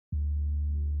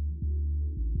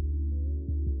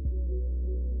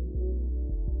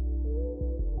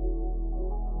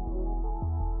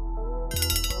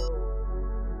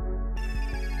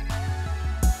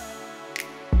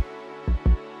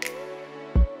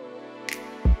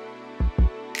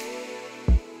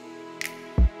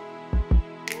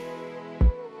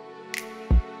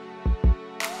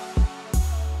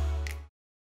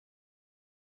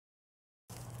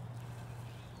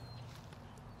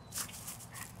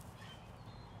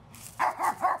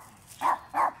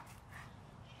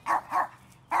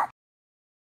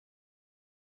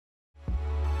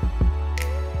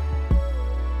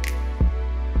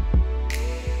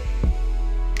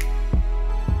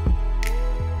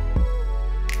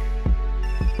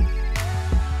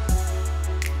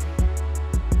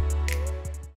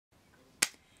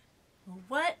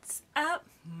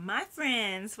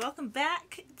friends, welcome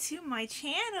back to my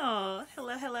channel.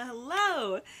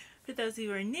 Hello. For those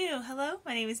who are new, hello,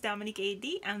 my name is Dominique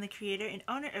A.D. I'm the creator and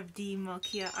owner of D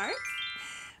Mokia Art.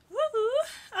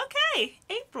 Woohoo! Okay,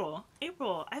 April.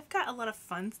 I've got a lot of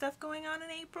fun stuff going on in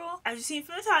April. As you've seen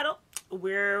from the title,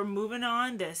 we're moving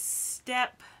on to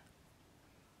step...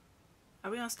 Are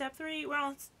we on step 3? We're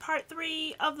on part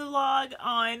 3 of the vlog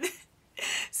on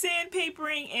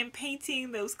sandpapering and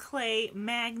painting those clay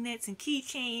magnets and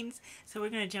keychains. So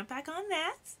we're going to jump back on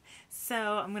that. So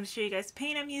I'm going to show you guys the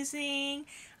paint I'm using.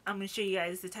 I'm going to show you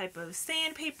guys the type of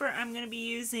sandpaper I'm going to be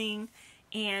using.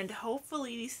 And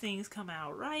hopefully these things come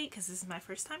out right because this is my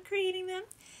first time creating them.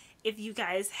 If you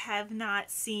guys have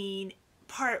not seen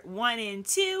part 1 and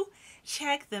 2,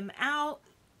 check them out.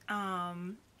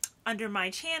 Under my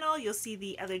channel, you'll see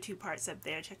the other 2 parts up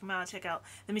there. Check them out. Check out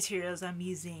the materials I'm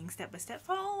using step by step.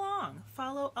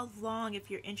 Follow along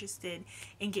if you're interested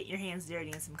in getting your hands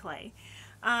dirty in some clay.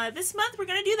 This month we're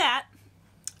going to do that.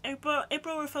 April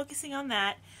we're focusing on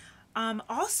that.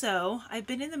 Also, I've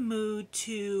been in the mood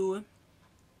to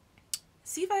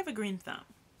see if I have a green thumb.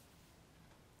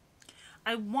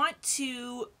 I want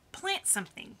to plant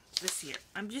something this year.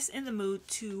 I'm just in the mood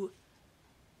to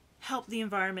help the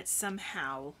environment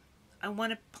somehow. I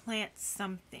want to plant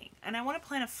something, and I want to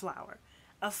plant a flower.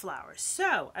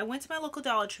 So I went to my local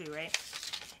Dollar Tree, right?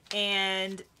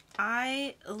 And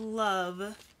I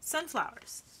love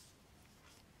sunflowers.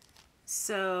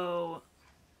 So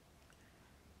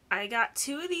I got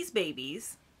 2 of these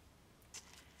babies,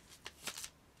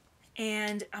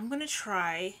 and I'm gonna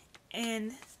try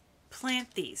and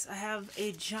plant these. I have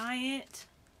a giant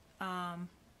pot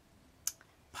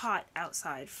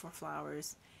outside for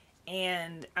flowers,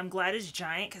 and I'm glad it's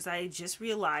giant because I just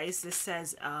realized this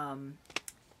says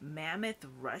mammoth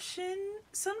Russian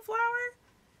sunflower,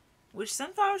 which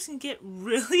sunflowers can get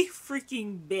really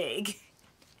freaking big.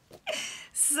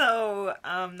 So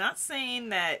I'm not saying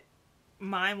that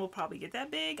mine will probably get that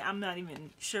big. I'm not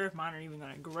even sure if mine are even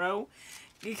going to grow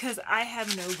because I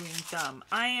have no green thumb.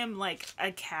 I am like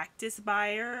a cactus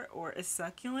buyer or a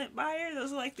succulent buyer.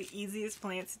 Those are like the easiest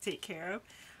plants to take care of.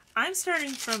 I'm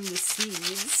starting from the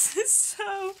seeds,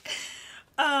 so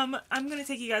I'm going to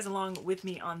take you guys along with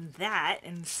me on that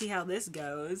and see how this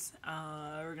goes.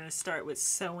 We're going to start with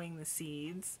sowing the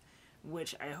seeds,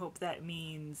 which I hope that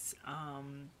means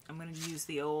I'm going to use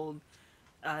the old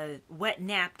wet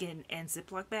napkin and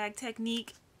Ziploc bag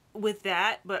technique with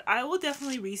that, but I will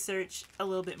definitely research a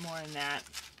little bit more on that.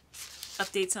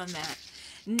 Updates on that.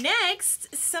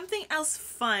 Next, something else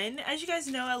fun. As you guys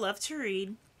know, I love to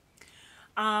read.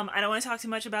 I don't want to talk too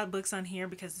much about books on here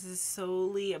because this is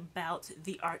solely about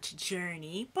the art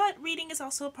journey, but reading is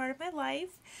also a part of my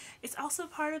life. It's also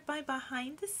part of my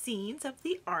behind the scenes of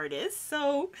the artist.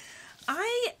 So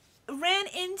I ran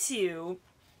into,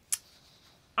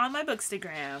 on my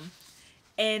Bookstagram,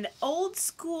 an old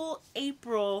school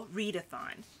April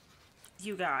readathon.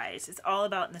 You guys, it's all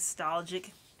about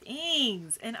nostalgic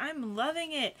things and I'm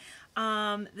loving it.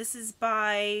 This is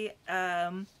by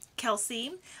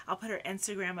Kelsey. I'll put her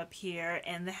Instagram up here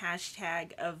and the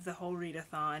hashtag of the whole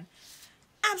readathon.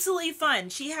 Absolutely fun.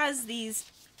 She has these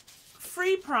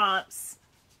free prompts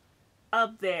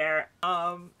up there.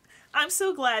 I'm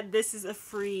so glad this is a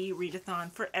free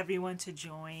readathon for everyone to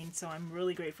join, so I'm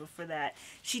really grateful for that.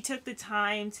 She took the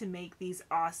time to make these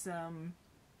awesome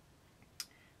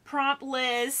prompt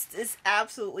lists. It's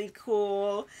absolutely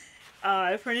cool.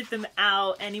 I printed them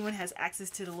out. Anyone has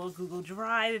access to the little Google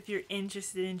Drive if you're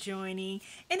interested in joining.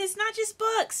 And it's not just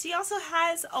books. She also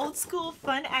has old school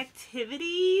fun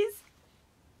activities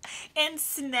and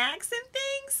snacks and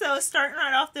things. So starting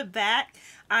right off the bat,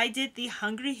 I did the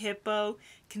Hungry Hippo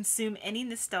consume any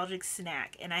nostalgic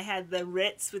snack. And I had the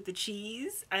Ritz with the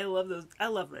cheese. I love those. I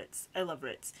love Ritz.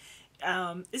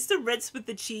 It's the Ritz with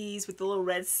the cheese with the little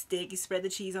red stick. You spread the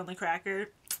cheese on the cracker.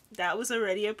 That was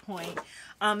already a point.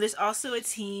 There's also a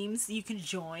teams you can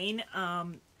join.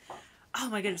 Oh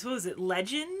my goodness, what was it?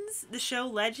 Legends? The show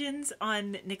Legends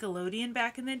on Nickelodeon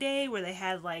back in the day where they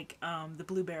had like the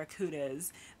blue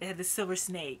barracudas. They had the silver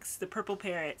snakes, the purple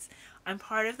parrots. I'm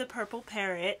part of the purple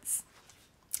parrots.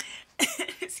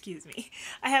 Excuse me.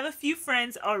 I have a few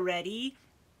friends already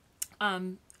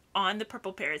on the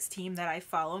Purple Parrots team that I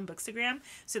follow on Bookstagram.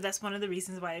 So that's one of the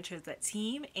reasons why I chose that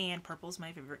team. And purple's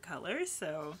my favorite color.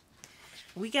 So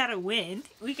we gotta win.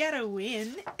 We gotta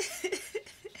win.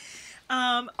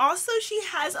 Also, she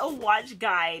has a watch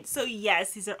guide. So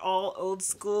yes, these are all old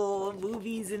school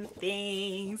movies and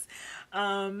things.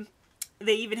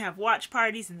 They even have watch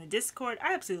parties in the Discord.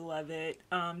 I absolutely love it.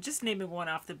 Just naming one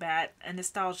off the bat, a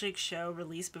nostalgic show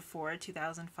released before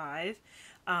 2005.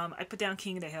 I put down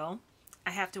King of the Hill.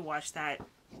 I have to watch that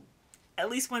at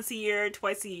least once a year,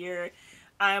 twice a year.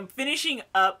 I'm finishing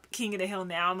up King of the Hill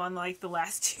now. I'm on like the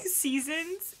last 2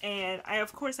 seasons, and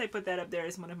of course I put that up there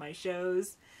as one of my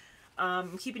shows.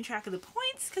 I'm keeping track of the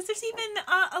points because there's even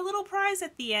a little prize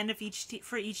at the end of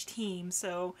for each team.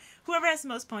 So whoever has the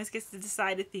most points gets to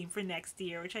decide a theme for next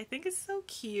year, which I think is so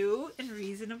cute and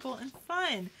reasonable and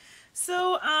fun.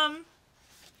 So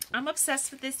I'm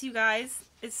obsessed with this, you guys.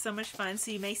 It's so much fun.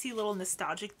 So you may see little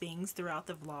nostalgic things throughout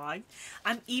the vlog.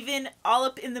 I'm even all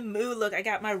up in the mood. Look, I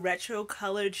got my retro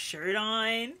colored shirt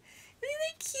on. Isn't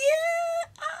it cute?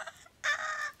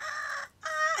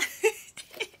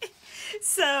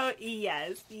 So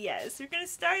yes, we're gonna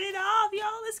start it off,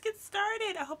 y'all. Let's get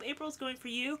started. I hope April's going for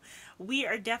you. We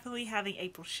are definitely having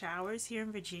April showers here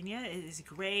in Virginia. It is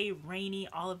gray, rainy,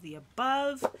 all of the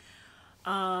above.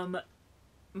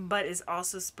 But it's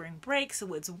also spring break,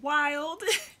 so it's wild.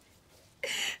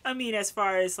 I mean, as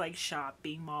far as like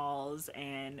shopping malls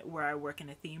and where I work in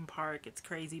a theme park, it's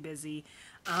crazy busy.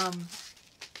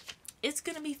 It's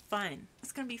gonna be fun.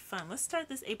 It's gonna be fun. Let's start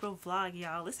this April vlog,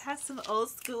 y'all. Let's have some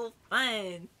old school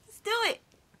fun. Let's do it.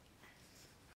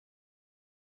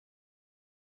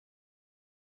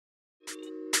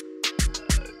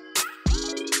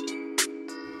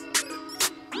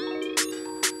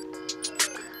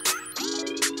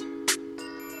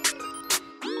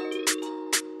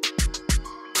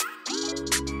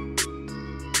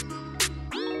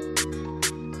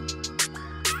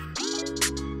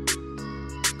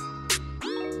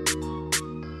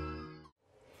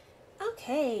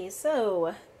 Okay,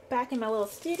 so back in my little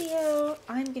studio,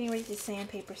 I'm getting ready to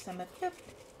sandpaper some of the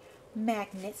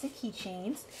magnets and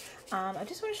keychains. I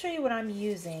just want to show you what I'm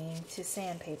using to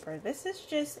sandpaper. This is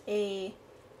just a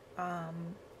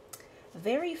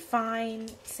very fine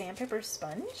sandpaper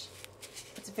sponge.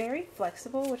 It's very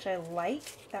flexible, which I like.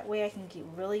 That way I can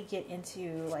really get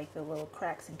into like the little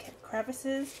cracks and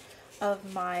crevices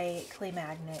of my clay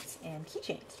magnets and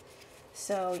keychains.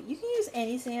 So you can use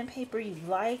any sandpaper you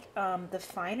like. The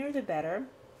finer the better.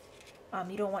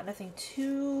 You don't want nothing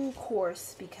too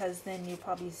coarse because then you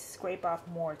probably scrape off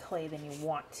more clay than you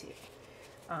want to.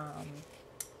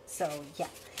 So yeah.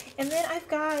 And then I've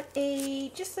got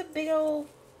just a big old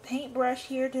paintbrush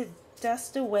here to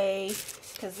dust away,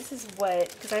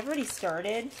 because I've already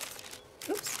started.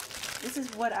 Oops. This is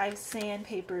what I've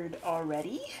sandpapered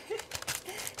already.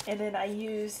 And then I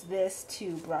use this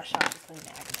to brush off the clay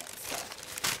magnets.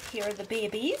 Here are the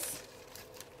babies.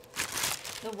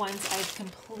 The ones I've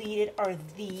completed are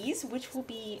these, which will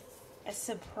be a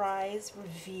surprise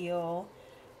reveal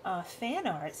fan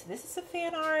art. So this is a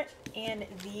fan art, and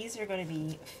these are going to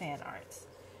be fan arts.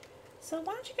 So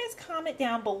why don't you guys comment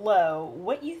down below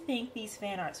what you think these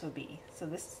fan arts would be. So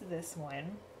this is this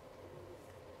one.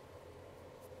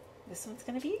 This one's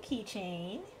going to be a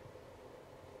keychain.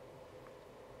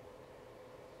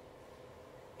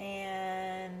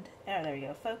 And, oh, there we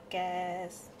go,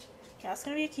 focus. Okay, that's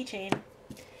going to be a keychain.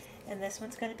 And this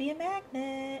one's going to be a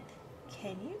magnet.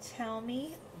 Can you tell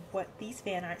me what these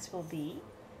fan arts will be?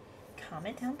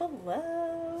 Comment down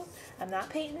below. I'm not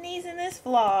painting these in this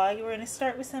vlog. We're going to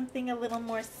start with something a little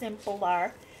more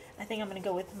simpler. I think I'm going to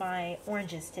go with my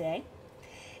oranges today.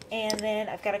 And then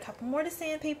I've got a couple more to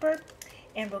sandpaper,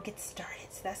 and we'll get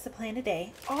started. So that's the plan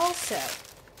today. Also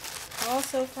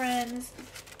friends,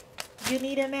 you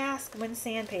need a mask when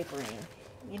sandpapering.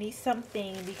 You need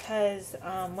something because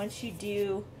once you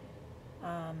do,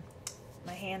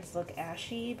 my hands look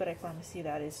ashy, but I promise you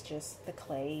that is just the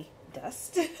clay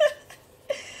dust.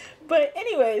 But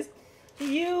anyways,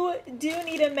 you do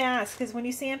need a mask because when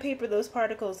you sandpaper, those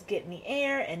particles get in the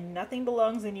air and nothing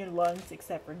belongs in your lungs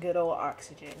except for good old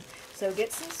oxygen. So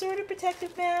get some sort of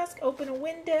protective mask, open a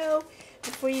window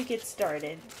before you get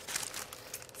started.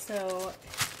 So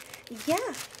yeah.